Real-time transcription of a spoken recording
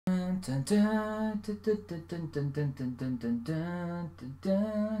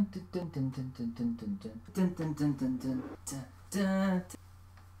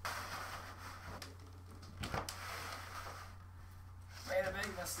a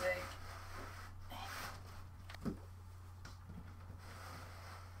big mistake.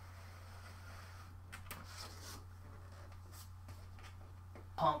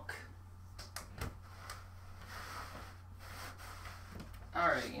 Punk.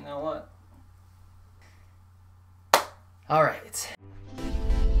 Alright, you know what? Alright.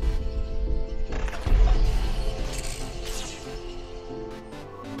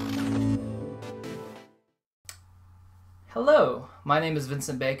 Hello, my name is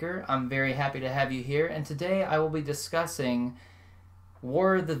Vincent Baker. I'm very happy to have you here, and today I will be discussing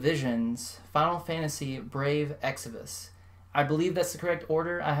War of the Visions, Final Fantasy Brave Exvius. I believe that's the correct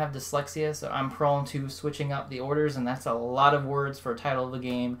order. I have dyslexia, so I'm prone to switching up the orders, and that's a lot of words for a title of a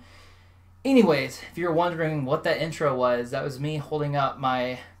game. Anyways, if you're wondering what that intro was, that was me holding up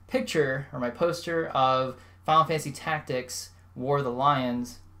my picture, or my poster, of Final Fantasy Tactics War of the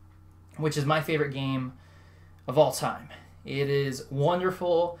Lions, which is my favorite game of all time. It is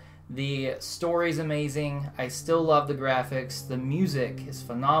wonderful. The story's amazing. I still love the graphics. The music is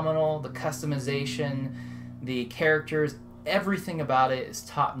phenomenal. The customization, the characters, everything about it is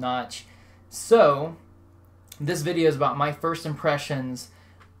top-notch. So, this video is about my first impressions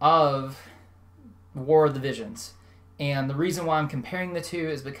of War of the Visions. And the reason why I'm comparing the two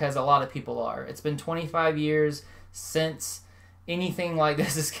is because a lot of people are. It's been 25 years since anything like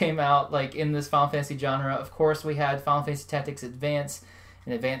this came out, like in this Final Fantasy genre. Of course, we had Final Fantasy Tactics Advance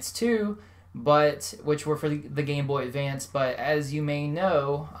and Advance 2, which were for the Game Boy Advance, but as you may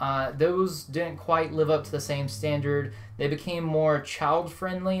know, those didn't quite live up to the same standard. They became more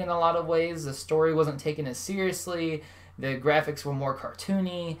child-friendly in a lot of ways. The story wasn't taken as seriously, the graphics were more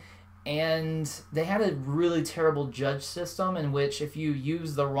cartoony, and they had a really terrible judge system in which if you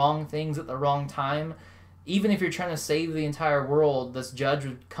use the wrong things at the wrong time, even if you're trying to save the entire world, this judge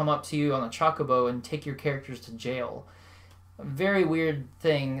would come up to you on a chocobo and take your characters to jail. A very weird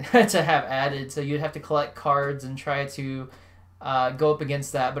thing to have added, so you'd have to collect cards and try to go up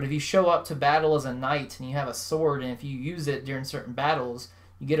against that. But if you show up to battle as a knight and you have a sword, and if you use it during certain battles,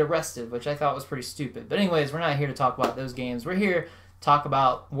 you get arrested, which I thought was pretty stupid. But anyways, we're not here to talk about those games. We're here to talk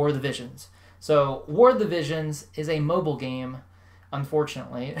about War of the Visions. So War of the Visions is a mobile game,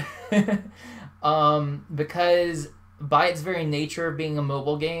 unfortunately. Because by its very nature of being a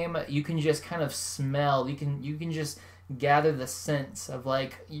mobile game, you can just kind of smell, you can just gather the sense of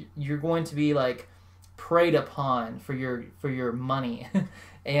like you're going to be like preyed upon for your money.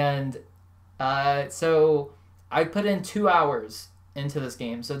 And so I put in 2 hours into this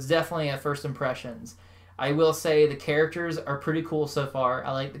game, so it's definitely a first impressions. I will say the characters are pretty cool so far.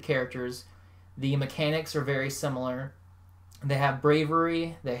 I like the characters. The mechanics are very similar. They have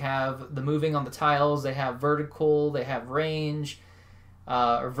bravery, they have the moving on the tiles, they have vertical, they have range,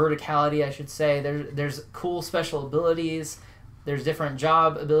 or verticality I should say. There's cool special abilities, there's different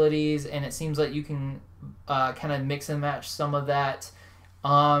job abilities, and it seems like you can kind of mix and match some of that.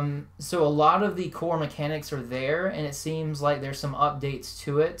 So a lot of the core mechanics are there, and it seems like there's some updates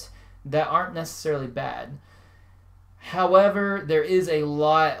to it that aren't necessarily bad. However, there is a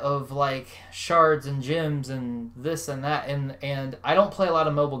lot of like shards and gems and this and that, and I don't play a lot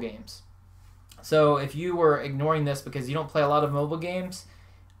of mobile games. So if you were ignoring this because you don't play a lot of mobile games,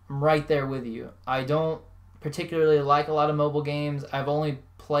 I'm right there with you. I don't particularly like a lot of mobile games. I've only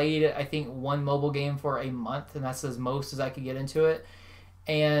played, I think, one mobile game for a month, and that's as most as I could get into it.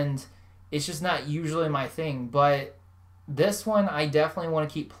 And it's just not usually my thing, but this one I definitely want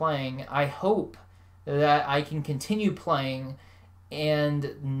to keep playing. I hope that I can continue playing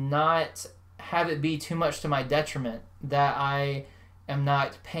and not have it be too much to my detriment that I am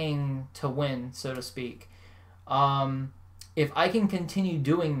not paying to win, so to speak. If I can continue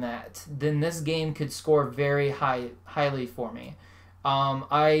doing that, then this game could score very highly for me.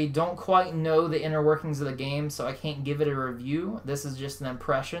 I don't quite know the inner workings of the game, so I can't give it a review. This is just an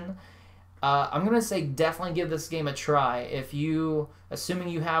impression. I'm going to say definitely give this game a try. If you, assuming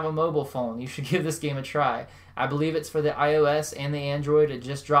you have a mobile phone, you should give this game a try. I believe it's for the iOS and the Android. It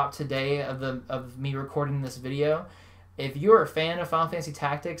just dropped today of me recording this video. If you're a fan of Final Fantasy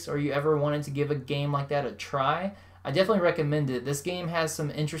Tactics or you ever wanted to give a game like that a try, I definitely recommend it. This game has some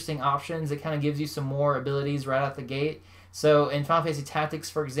interesting options. It kind of gives you some more abilities right out the gate. So in Final Fantasy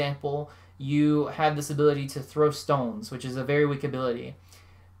Tactics, for example, you have this ability to throw stones, which is a very weak ability.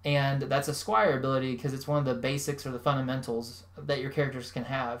 And that's a Squire ability because it's one of the basics or the fundamentals that your characters can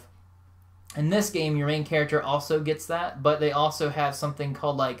have. In this game, your main character also gets that, but they also have something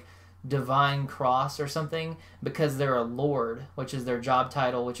called like divine cross or something because they're a lord, which is their job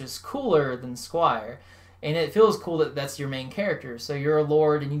title, which is cooler than squire. And it feels cool that that's your main character. So you're a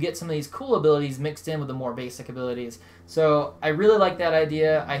lord and you get some of these cool abilities mixed in with the more basic abilities. So I really like that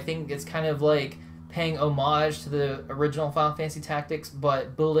idea. I think it's kind of like paying homage to the original Final Fantasy Tactics,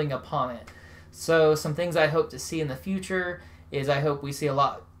 but building upon it. So some things I hope to see in the future is I hope we see a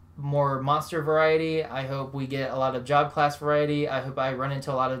lot more monster variety. I hope we get a lot of job class variety. I hope I run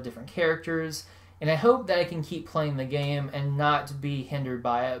into a lot of different characters. And I hope that I can keep playing the game and not be hindered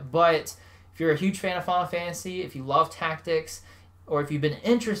by it. But if you're a huge fan of Final Fantasy, if you love tactics, or if you've been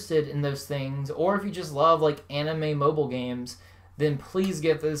interested in those things, or if you just love like anime mobile games, then please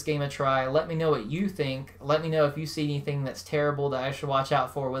give this game a try. Let me know what you think. Let me know if you see anything that's terrible that I should watch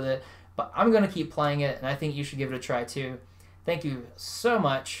out for with it. But I'm going to keep playing it, and I think you should give it a try too. Thank you so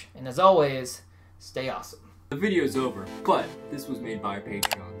much, and as always, stay awesome. The video's over, but this was made by our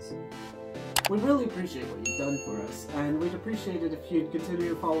Patreons. We really appreciate what you've done for us, and we'd appreciate it if you'd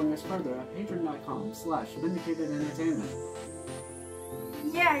continue following us further at patreon.com/VindicatedEntertainment.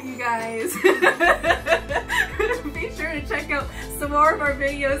 Yeah, you guys! Be sure to check out some more of our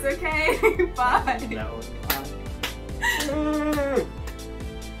videos, okay? Bye! That was